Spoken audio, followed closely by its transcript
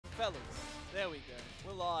fellas. There we go.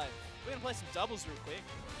 We're live. We're gonna play some doubles real quick.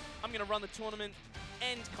 I'm gonna run the tournament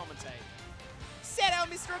and commentate. Sadhour,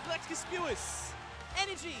 Mr. Galacticus, Spewis.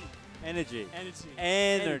 Energy. Energy. Energy.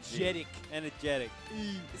 Energy. Energetic.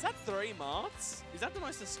 Is that 3 marks? Is that the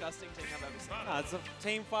most disgusting thing I've ever seen? No, it's a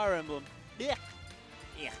Team Fire Emblem. Yeah.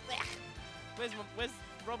 Yeah. Where's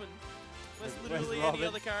Robin? Where's literally Robin? any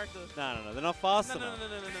other character? No, they're not fast No. enough.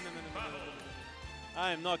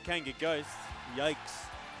 I am not Kanga Ghost. Yikes.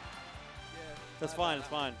 Yeah. That's fine, it's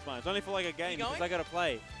fine, it's fine. It's only for like a game because going? I gotta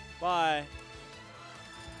play. Bye.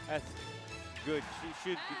 That's good.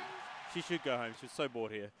 She should go home. She's so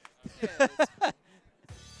bored here. Yeah,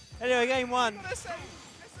 Anyway, game 1. SA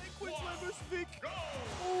Queensland versus Vic.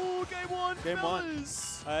 Oh, game 1. Game 1.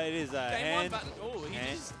 fellas. It is a Game hand. 1 button. Oh, he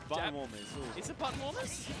Hand just button jabbed. warmers. Ooh. Is it button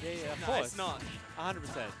warmers? Yeah, of No, course. it's not.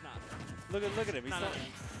 100%. Nah. Look at him. He's No. not.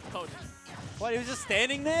 Told you. What? He was just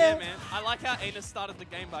standing there. Yeah, man. I like how Enos started the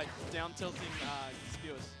game by down tilting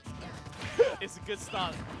Spewis. It's a good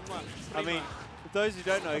start. I mean, for those who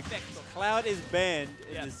don't know, Cloud is banned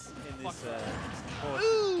in this course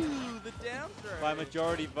Ooh, the down throw. by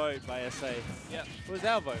majority vote by SA. Yep. What was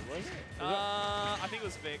our vote? Was it? I think it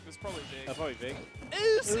was Vic. It was probably Vic. Probably Vic.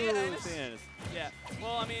 Ooh, see ya, Ooh, Enos. see ya, Enos. Yeah.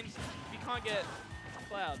 Well, I mean, you can't get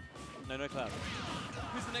Cloud. No Cloud.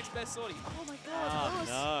 Who's the next best sortie? Oh my Oh, God.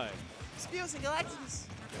 no. Spewis and Galacticus.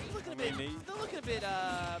 They're looking a bit. They're looking a bit.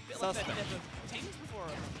 Bit like they've never teamed before.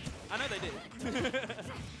 I know they did.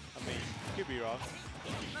 I mean, could be wrong.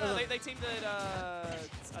 No, they teamed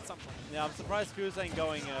at some point. Yeah, I'm surprised Spewis ain't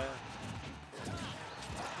going. I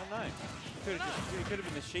don't know. It could have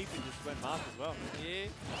been the sheep and just went Mark as well. Yeah.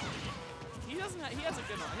 He doesn't. He has a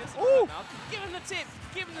good one. He has a Ooh. good mouth. Give him the tip.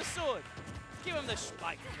 Give him the sword. Give him the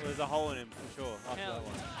spike. Well, there's a hole in him for sure after Hell that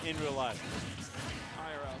one. In real life.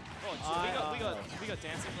 IRL. Oh, we got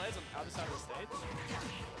dancing blades on the other side of the stage.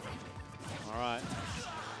 All right.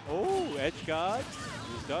 Oh, edge guard.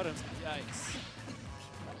 He's got him. Yikes.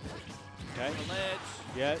 Okay. The ledge.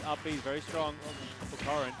 Yeah, up B, very strong for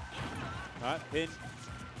Corrin. All right, pin.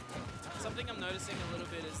 Something I'm noticing a little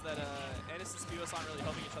bit is that Enos and Spewis aren't really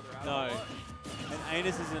helping each other out. No. A lot. And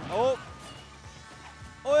Anus is in. Oh!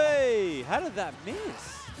 Oi! How did that miss?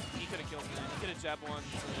 He could have killed me. He could have jabbed one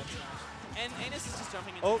to the next match. And Enos is just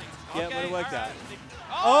jumping into Oh, things. yeah, Okay, but it worked out. right.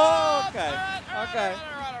 Oh, okay. Alright, Okay.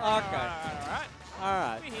 alright. Okay. All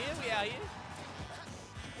right. We're here. We are here.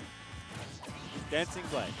 Dancing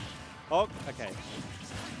blade. Oh, okay.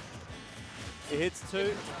 It hits 2.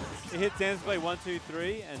 It hits Dancing blade 1, 2,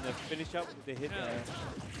 3, and the finish up with the hit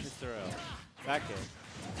Mr. L. Back air.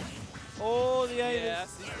 Oh, the Anus.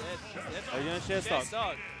 Yes, he's dead. He's dead. Are you going to share Share stock?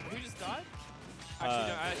 stock. Who just died? Actually,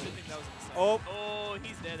 no, I actually think that was a mistake. Oh. Oh,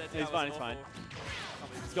 he's dead. That He's was fine, he's awful. fine.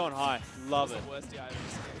 Can't believe It's going high. Love that it. was the worst DI I've ever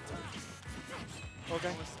seen. Okay.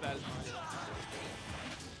 Almost as bad as mine.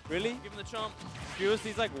 Really? Give him the chomp. Spewis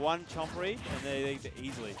needs like 1 chomp read, and they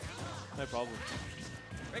easily. No problem.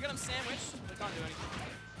 Reckon I'm sandwiched. They can't do anything.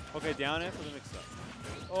 Okay, down air for the mix-up.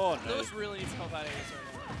 Oh, no. Lewis really needs to help out Aegis right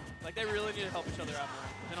now. Like, they really need to help each other out more.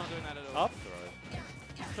 They're not doing that at all. Up throw.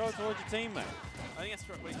 Throw it towards your teammate. I think that's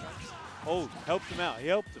what he's trying. Oh, helped him out. He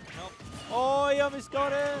helped him. Help. Oh, he almost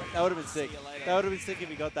got it. That would have been sick. See you later. That would have been sick if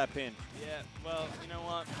he got that pin. Yeah, well, you know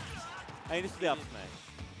what? Hey, this is the up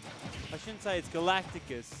smash. I shouldn't say it's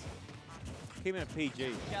Galacticus. Keep it a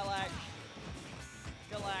PG. Galact.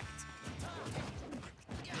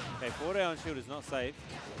 Okay, 4 down shield is not safe.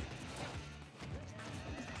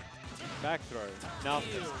 Back throw.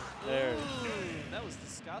 Nothing. Ew. There it is. Ooh, that was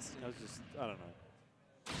disgusting. That was just, I don't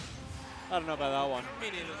know. I don't know about that one.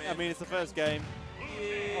 Me neither, man. I mean, it's the first game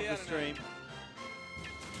yeah, of the stream.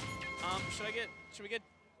 Should we get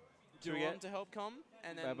Should we Duan get- to help come?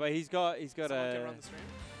 And then But he's got someone can a. run the stream?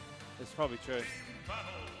 It's probably true.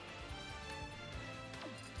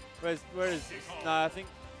 Where is? No, I think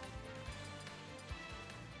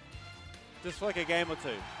just for like a game or 2.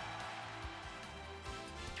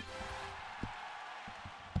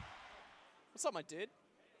 What's up, my dude?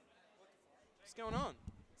 What's going on?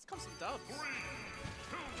 Let's come some dubs.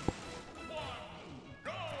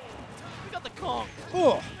 We got the Kong.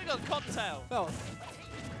 Oh, We got the cocktail. well,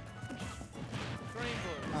 Green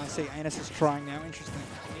blue. I see Anus is trying now. Interesting.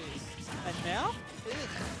 And now?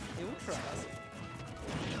 Ultra.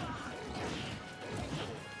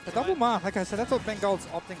 A double mark. Okay, so that's what Bengal's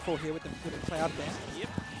opting for here with the cloud ban. Yep.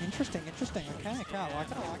 Interesting. Okay, I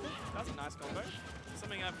like it. That's a nice combo.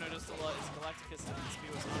 Something I've noticed a lot is Galacticus and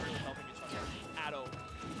Spewis aren't really helping each other at all.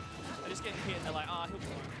 They just get hit and they're like, he'll be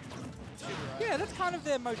fine. Should be right. Yeah, that's kind of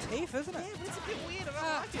their motif, isn't it? Yeah, but it's a bit weird. I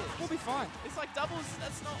don't like it. We'll be fine. It's like doubles.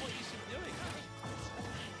 That's not what you should be doing.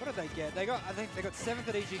 What did they get? They got, I think they got 7th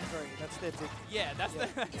at EG3. That's their big. Yeah, that's their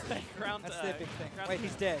ground. That's their big thing. ground Wait,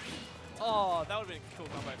 he's dead. Oh, that would have been a cool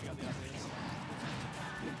combo if you got the ideas.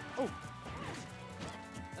 Oh,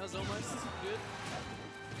 That was almost good.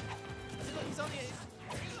 He's on the.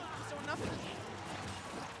 He's doing nothing.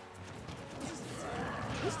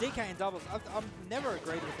 this DK in doubles, I've never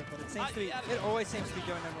agreed with it, but it seems to be. It always seems to be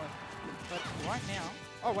doing them well. But right now,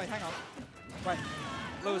 oh wait, hang on. Wait,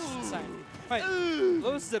 Lewis is insane. Wait,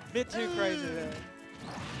 Lewis is a bit too crazy there.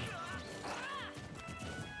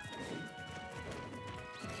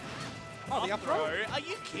 Oh, the up throw? Are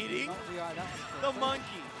you kidding? Not the eye, that one's The good.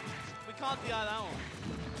 monkey. We can't DI that one.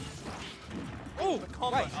 Oh, The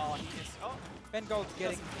combo. wait. Oh, he missed. Oh, Ben Gold's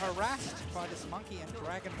getting harassed by this monkey and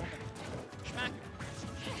Dragon Woman. smack.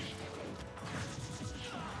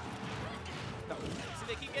 No. So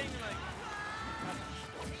they keep getting them like.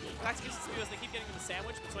 Galacticus and Spewis, they keep getting them a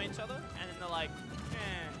sandwich between each other, and then they're like,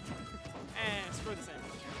 screw the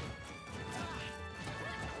sandwich.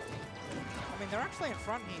 I mean, they're actually in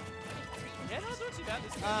front here. Yeah, no, it's not too bad.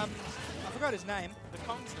 This I forgot his name. the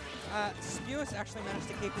Kong's doing. Spewis actually managed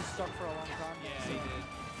to keep his stock for a long time. Yeah, so he did.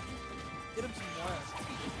 did him some work.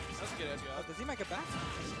 That was a good edge Oh, guard. does he make it back?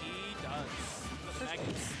 He does. Got the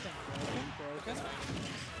magnets. Broken.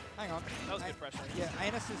 Hang on. That was good pressure. Yeah,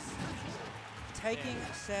 Anus is taking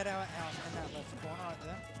Sadhour out in that left corner right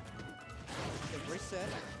there. Get reset.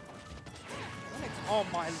 Oh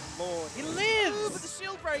my lord. He Ooh, lives! but the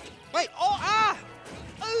shield break. Wait! Oh, ah!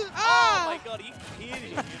 Oh Ah! my god, are you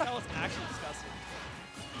kidding? That was actually disgusting.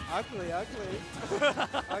 Ugly, ugly.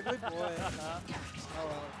 Ugly boy. Oh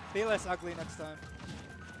well. Be less ugly next time.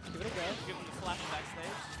 Give it a go. Give him the flash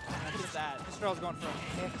backstage. What is that? This roll's gone for a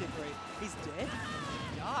hectic read. He's dead?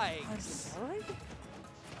 I'm Yikes. sorry?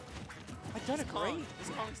 I don't agree. This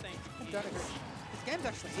Kong's thing. I don't agree. This game's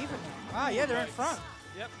actually even now. Ah, yeah, they're in front.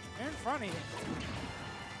 Yep. They're in front here.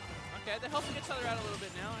 Okay, they're helping each other out a little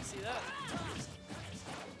bit now. I see that.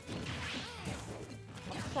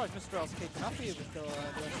 I'm surprised Mr. L's keeping up here with the rest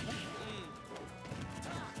of them.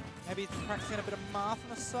 Maybe he's practicing a bit of math on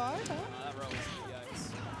the side, huh? Oh, that roll was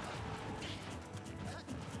yikes.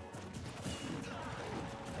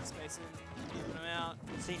 Spacing, keeping him out.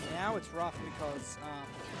 See, now it's rough because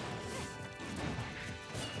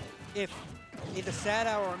if either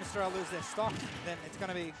Sadhour or Mr. L lose their stock, then it's going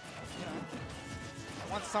to be, you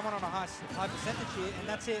know, want someone on a high percentage here, and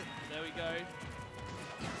that's it. There we go.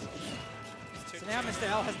 So now Mr.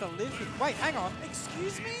 L has to live with. Wait, hang on.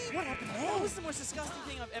 Excuse me? What happened there? That was the most disgusting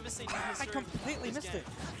thing I've ever seen in I history. completely of this missed game.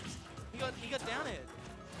 it. He got down it.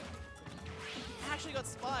 He actually got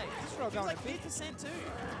spiked. Mr. L He was going like a bit. 50% too.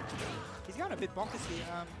 He's going a bit bonkers here.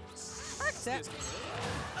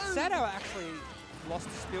 Sadhour actually lost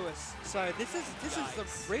to Spewis, so this is the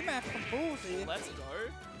rematch from Bulls here. Let's go.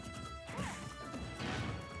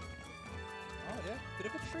 Oh yeah, bit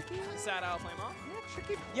of a tricky. Sadhour play Mark. Yeah,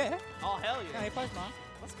 tricky. Yeah. Oh, hell yeah. Yeah, he plays Mark.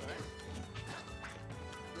 Let's go.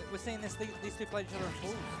 We're seeing these two play each other in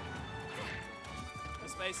pools. We're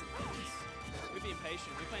spacing things. We're being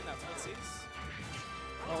patient. We're playing that foot 6.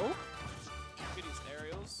 Oh. Good use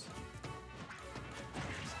aerials.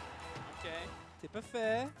 Okay. Tip of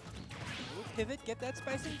fair. Ooh, pivot, get that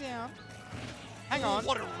spacing down. Hang on.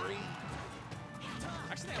 What a read.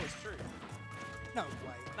 Actually, that was true. No way.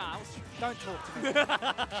 Nah, that was true. Don't talk to me.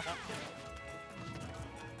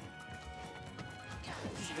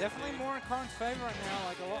 It's definitely more in Corin's favor right now.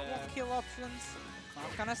 Like a lot more kill options. Mark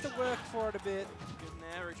kind of has to work for it a bit. Good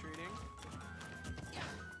now, retreating.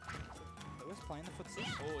 Lewis playing the footsie.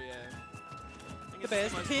 Oh, yeah. I think The it's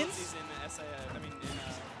Bears, most pins. footsies in SAO. I mean, in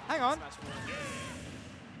Hang on. Smash 4.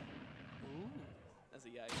 Ooh. That's a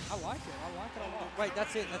yikes. I like it. I like it a lot. Wait,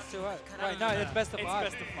 that's it. That's 2-0. Wait, no, it's best of 5.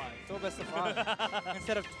 It's best of 5. It's all best of 5.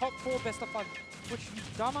 Instead of top 4 best of 5, which you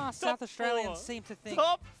dumbass South Australians seem to think.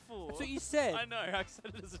 Top 4? That's what you said. I know. I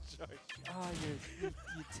said it as a joke. Oh,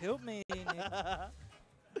 you tilt me. Nick.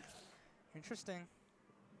 Interesting.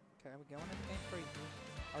 Okay, we're going into game 3.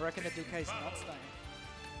 I reckon the DK's not staying.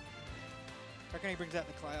 I reckon he brings out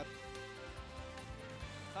the Cloud.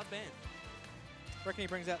 Cloud banned. I reckon he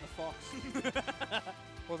brings out the Fox.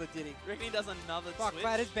 Or the Diddy. Reckon he does another Fuck, switch?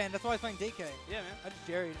 Cloud is banned. That's why he's playing DK. Yeah, man. I just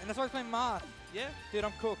jerried. And that's why he's playing Marth. Yeah. Dude,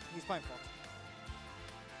 I'm cooked. He's playing Fox.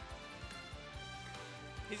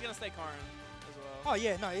 He's going to stay Karin as well. Oh,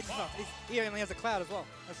 yeah, no, he's not. He only has a Cloud as well.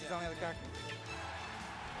 That's his only other character.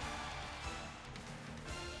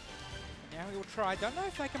 Now he will try. Don't know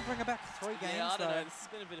if they can bring her back to 3 games. Yeah, I don't though. know. This has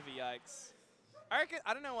been a bit of a yikes.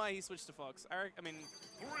 I don't know why he switched to Fox. I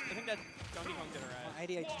think that Donkey Kong did alright. My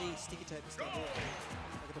ADHD sticky tape is still here.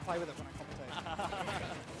 I get to play with it when I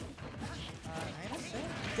commentate.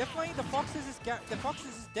 Definitely, the Fox is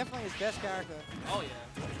definitely his best character. Oh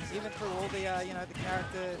yeah. Even through all the you know, the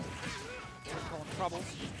character, what do you call them, troubles,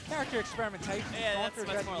 character experimentation. Yeah, that's more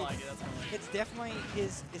like it. That's more like it. It's definitely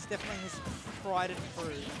his tried and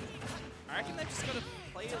true. I reckon they've just got to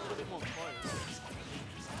play it a little bit more close.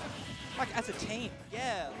 Like as a team.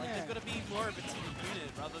 Yeah, like they've got to be more of a team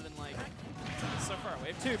unit rather than like so far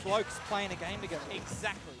away. Two blokes playing a game together.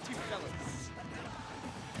 Exactly, two fellas.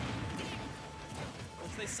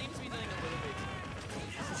 Which they seem to be doing a little bit.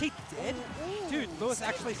 Is he dead? Ooh, Dude, Lewis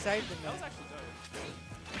actually saved him. That was actually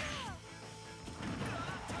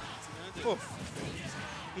dope. Oof.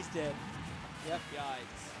 He's dead. Yep.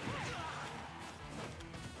 Yikes.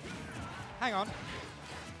 Hang on.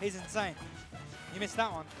 He's insane. You missed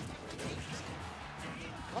that one.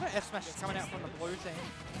 A lot of F smashes coming out from the blue team.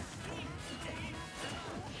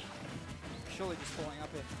 Surely just falling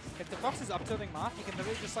up here. If the Fox is up tilting Marth, you can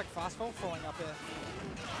literally just like fast forward falling up here.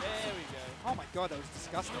 There we go. Oh my god, that was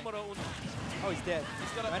disgusting. Oh, Oh, he's dead.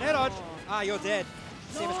 he's got An air dodge. Ah, you're dead.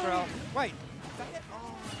 See Mr. L. Wait.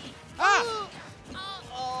 Ah!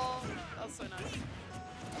 Oh, that was so nice.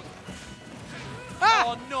 Ah!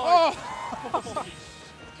 Oh no! Oh!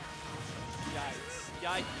 Yikes.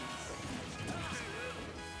 Yikes.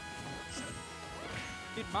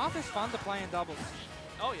 Dude, Marth is fun to play in doubles.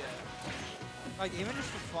 Oh yeah. Like, even just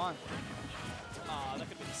for fun. Ah, that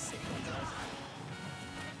could be sick.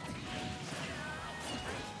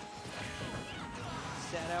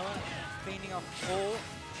 Sadhour feeding off all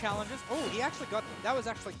challenges. Oh, he actually got them. That was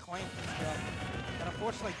actually clean. But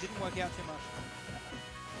unfortunately didn't work out too much.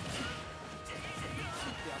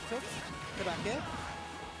 The up tilt. Go back there.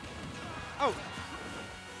 Oh!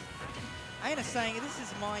 Aina's saying, this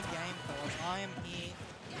is my game, fellas. I am here.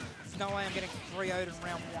 There's no way I'm getting 3-0'd in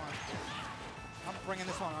round 1. I'm bringing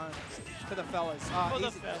this one home to the fellas. For the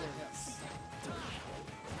easy. fellas. Yes.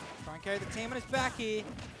 Try and carry the team on his back here.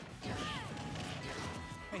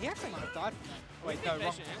 Wait, he actually might have died from that. Wait, no, wrong. I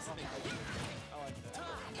like that.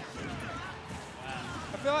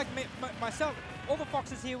 I feel like myself, all the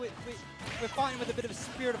Foxes here, we're fighting with a bit of a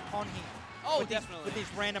spirit of Pon here. Oh, with definitely. With these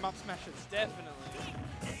random up smashes. Definitely.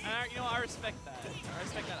 And you know what, I respect that. I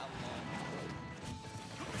respect that a lot.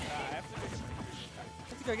 I have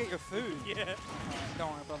Let's go get your food. Yeah.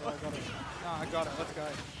 Don't worry, brother, I got it. No, I got it, let's go.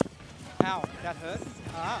 Ow, that hurt?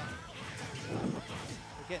 Ah.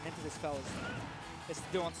 We're getting into this, fellas. It's to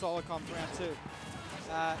do on solo comms round 2.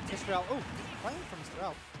 Mr. L, ooh, playing from Mr.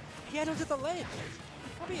 L. He added at the ledge.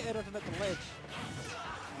 Probably added at the ledge.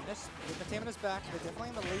 This, with the team on his back, they're definitely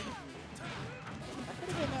in the lead. That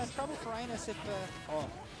could have been trouble for Anus if, oh,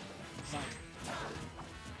 no.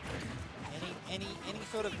 Any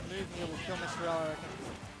sort of move here will kill Mr. L, I reckon.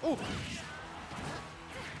 Ooh!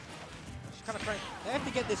 Just kind of trying, they have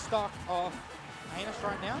to get this stock off Anus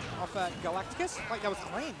right now, off Galacticus. Wait, that was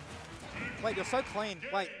clean. Wait, you're so clean.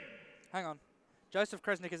 Wait, hang on. Joseph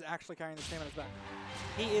Kresnik is actually carrying this team on his back.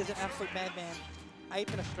 He is an absolute madman.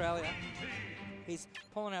 Ape in Australia. He's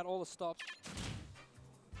pulling out all the stops.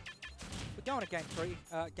 We're going to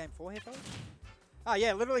game 4 here, fellas. Ah,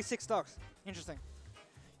 yeah, literally 6 stocks. Interesting.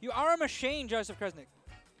 You are a machine, Joseph Kresnik.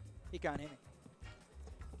 You can't hear me.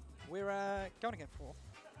 We're going to game 4.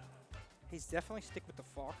 He's definitely stick with the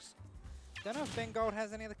Fox. Don't know if Ben Gold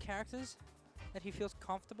has any other characters that he feels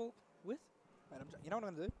comfortable with. Wait, you know what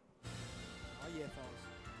I'm going to do? Oh, yeah,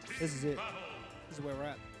 fellas. This is it. This is where we're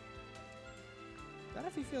at. Don't know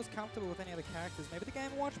if he feels comfortable with any other characters. Maybe the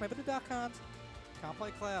Game & Watch, maybe the Duck Hunt. Can't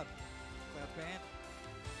play Cloud. Cloud's banned.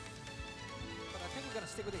 But I think we're going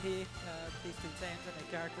to stick with it here, these two teams and their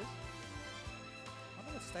characters. I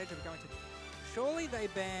wonder what stage are we going to. Surely they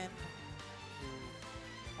ban...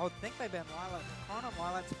 I would think they ban Lilac. Corona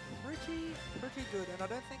Lilac's pretty good, and I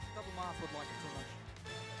don't think Double Marth would like it too much.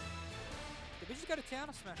 Did we just go to town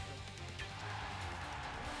or smash rule?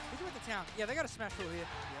 We just went to town. Yeah, they got a smash rule here.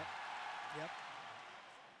 Yep.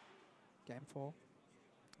 Game 4.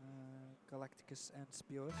 Galacticus and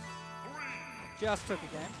Spewis. Just took a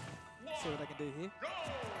game. See what they can do here.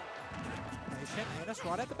 Patient. Anus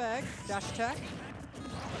right at the bag. Dash attack.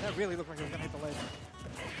 That really looked like he was going to hit the ledge.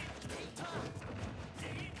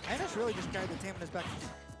 Anus really just carried the team on his back.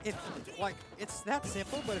 It's that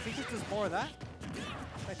simple, but if he just does more of that,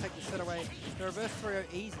 they take the set away. The reverse 3-0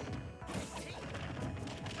 easy.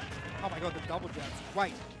 Oh my god, the double jabs.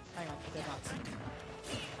 Wait, hang on, they're nuts.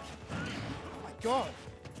 Oh my god.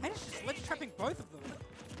 Anus just ledge trapping both of them.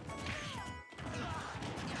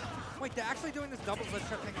 Wait, they're actually doing this double ledge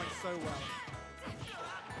trap thing like so well.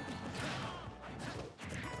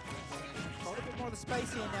 Hold a bit more of the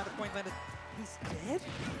space here now, the Queenslander. He's dead?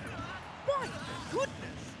 My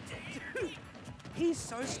goodness! Dude, he's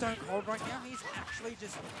so stone cold right now. He's actually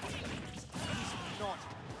just... He's not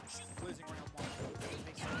losing round 1.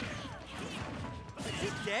 Is he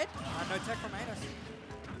dead? No tech from Anus.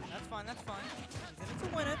 That's fine, that's fine. He's in it to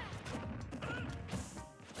win it.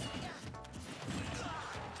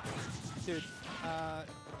 Dude,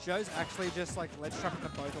 Joe's actually just like ledge trapping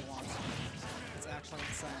them both at once. It's actually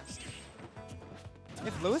insane.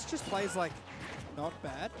 If Lewis just plays like not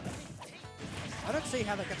bad, I don't see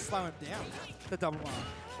how they can slow him down. The double arm.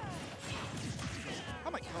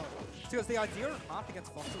 Oh my god. Because the idea of Half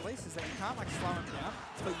against Fox at least is that you can't like slow him down,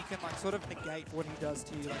 but you can like sort of negate what he does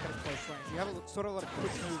to you like at a close range. You have a, sort of a lot of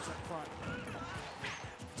quick moves up front.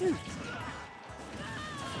 Dude.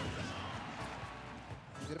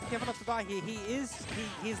 He's gonna be careful not to die here.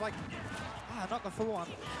 He's like, not the full one.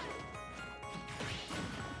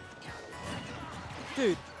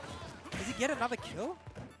 Dude, does he get another kill?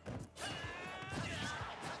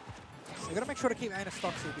 We gotta make sure to keep Anus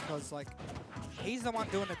stocks here because like, he's the one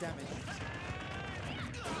doing the damage.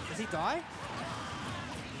 Does he die?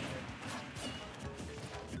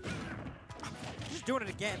 He's just doing it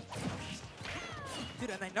again.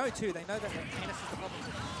 Dude, and they know too. They know that Anus is the problem.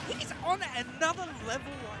 He's on another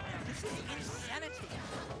level right now. This is insanity.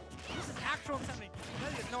 This is actual insanity. He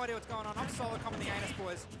has no idea what's going on. I'm solo coming the Anus,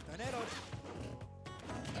 boys. Tornado.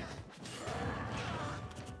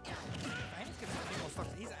 Anus gets 15 more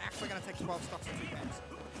stocks. He's actually going to take 12 stocks in 2 games.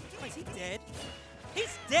 Wait, is he dead?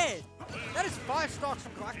 He's dead! That is 5 stocks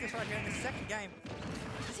from Galacticus right here in the second game.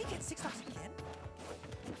 Does he get 6 stocks again?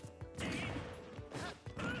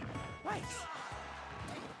 Wait.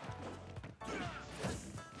 A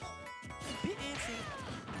bit antsy.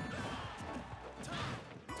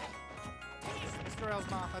 Mr. L's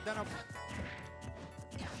mark. I don't know.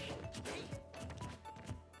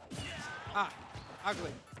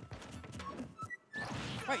 Ugly.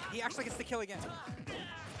 Wait, he actually gets the kill again.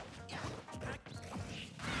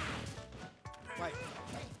 Wait.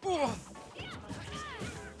 Ooh.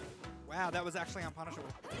 Wow, that was actually unpunishable.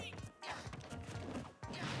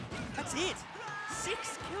 That's it!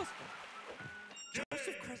 6 kills!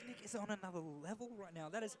 Joseph Kresnik is on another level right now.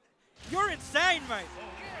 That is... You're insane, mate!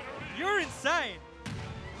 You're insane!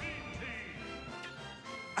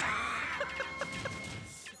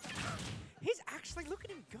 He's actually... Look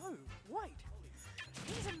at him go! Wait.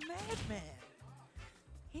 He's a madman.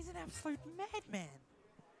 He's an absolute madman.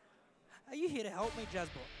 Are you here to help me,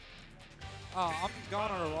 Jazzbot? Oh, I'm going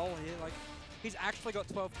on a roll here. Like, he's actually got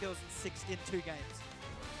 12 kills in 2 games.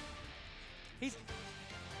 He's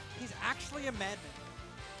actually a madman.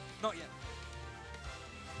 Not yet.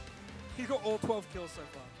 He's got all 12 kills so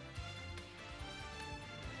far.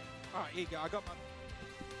 All right, here you go. I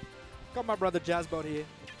got my brother Jazzbot here.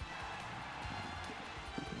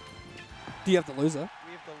 Do you have the loser?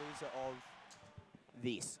 We have the loser of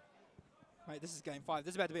this. Mate, this is game 5.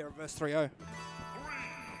 This is about to be a reverse 3-0.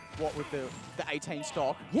 What with the 18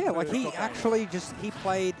 stock? Yeah, like he actually just, he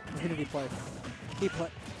played, who did he play? He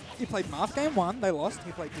played Marth game 1, they lost.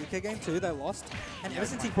 He played DK game 2, they lost. And ever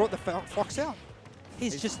since he brought the Fox out,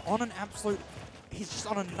 he's just on an absolute, he's just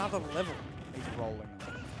on another level. He's rolling.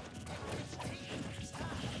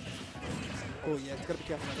 Oh yeah, he's got to be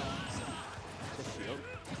careful with that one. The shield.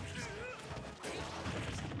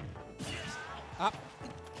 Up.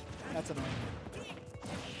 That's annoying.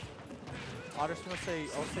 I just want to see,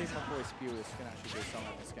 I'll see if my boy Spewis can actually do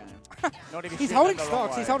something in this game. Not even He's holding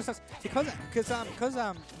stocks, he's holding stocks. Because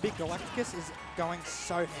Big Galacticus is going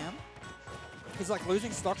so ham, he's like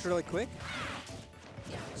losing stocks really quick.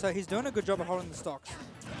 So he's doing a good job of holding the stocks.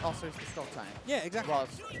 Oh, so it's the stock tank. Yeah, exactly.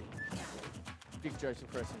 Whilst Big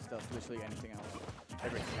Joseph Crescent does literally anything else.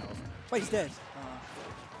 Everything else. Wait, he's dead.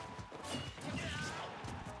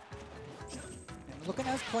 And look at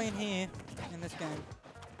how's clean here in this game.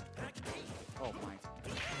 Oh, mate.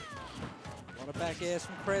 A lot of back airs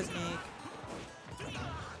from Kresnik.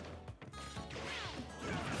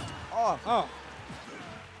 Oh! Oh!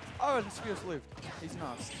 Oh, and Spewis lived. He's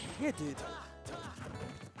nuts. Yeah, dude.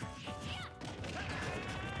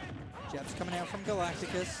 Jabs coming out from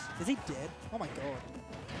Galacticus. Is he dead? Oh my god.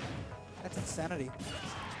 That's insanity.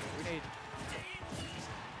 We need...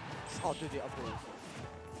 Oh, dude, the upwards.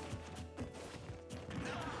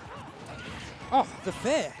 Oh, the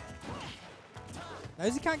fair.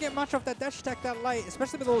 Knows he can't get much off that dash attack that late,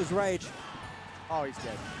 especially with all his rage. Oh, he's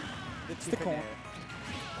dead. It's the corn.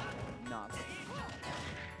 Nuts.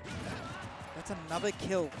 That's another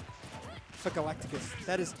kill for Galacticus.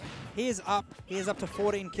 That is, he is up to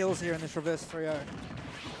 14 kills here in this reverse 3-0.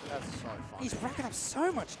 That's so fun. He's racking up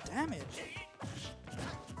so much damage.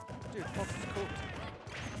 Dude, Fox is cooked.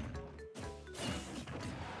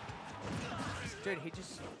 Dude,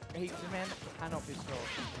 he's a man that cannot be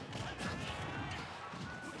stopped.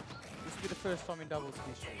 This will be the first time in doubles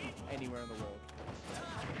history anywhere in the world.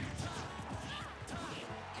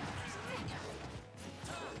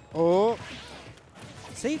 Oh.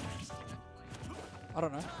 See? I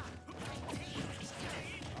don't know.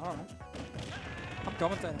 I'm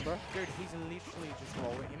commentating, bro. Dude, he's literally just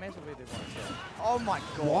rolling. He may as well be the one shot. Oh my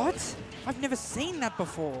god. What? I've never seen that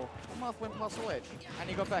before. Marth went past the ledge, and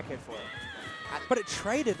he got back hit for it. But it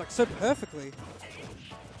traded like so perfectly.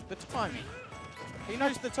 The timing. He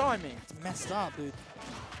knows the timing. It's messed up, dude.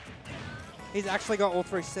 He's actually got all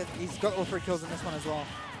three sets. He's got all 3 kills in this one as well.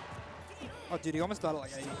 Oh, dude, he almost died at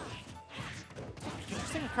like 80.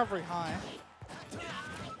 Interesting recovery high.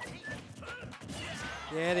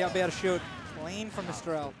 Yeah, the up B out of shield. Clean from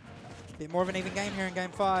Mr. L. Bit more of an even game here in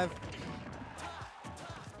game 5.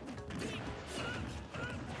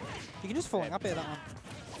 You can just falling up here that one.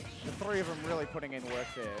 The 3 of them really putting in work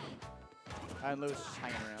there. And Lewis just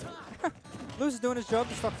hanging around. Lewis is doing his job,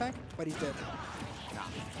 the stock tank, but he's dead. Nah.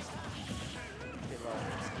 Bit low.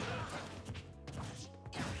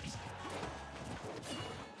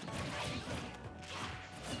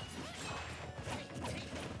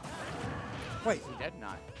 Wait. Is he dead?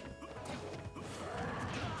 No.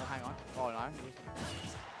 Oh, hang on. Oh, no.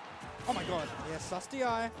 Oh my god. Yeah, sus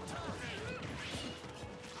DI.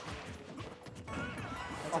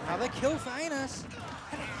 That's another kill for Anus.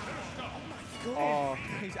 Oh,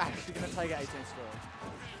 he's actually going to take 18 score.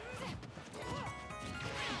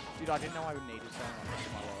 Dude, I didn't know I would need it so much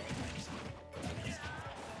in my life.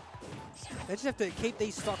 They just have to keep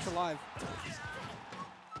these stocks alive.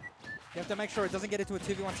 You have to make sure it doesn't get into a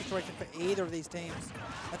 2v1 situation for either of these teams.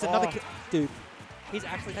 That's another kill. Dude, he's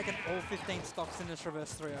actually taken all 15 stocks in this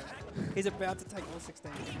reverse 3-0. He's about to take all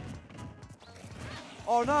 16.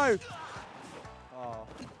 Oh, no! Oh.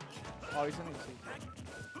 Oh, he's only 6.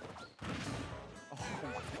 Oh,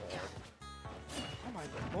 my god. Oh my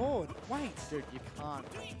lord. Wait. Dude, you can't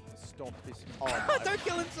stop this. Oh, Don't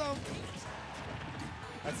kill himself.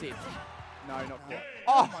 That's it. No, not quite.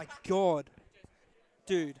 Oh my god.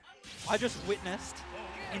 Dude, I just witnessed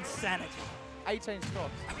insanity. 18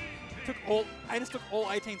 stocks. Anus took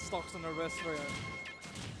all 18 stocks in the reverse 3-0.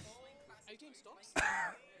 18 stocks?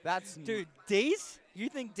 That's... Dude, D's? You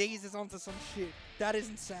think D's is onto some shit. That is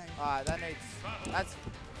insane. Alright, that needs... That's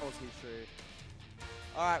Aussie true.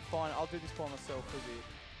 Alright, fine. I'll do this by myself for a bit.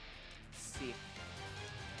 Sick.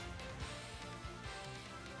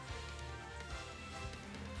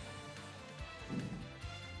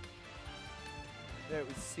 That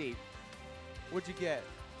was sick. What'd you get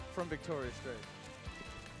from Victoria Street?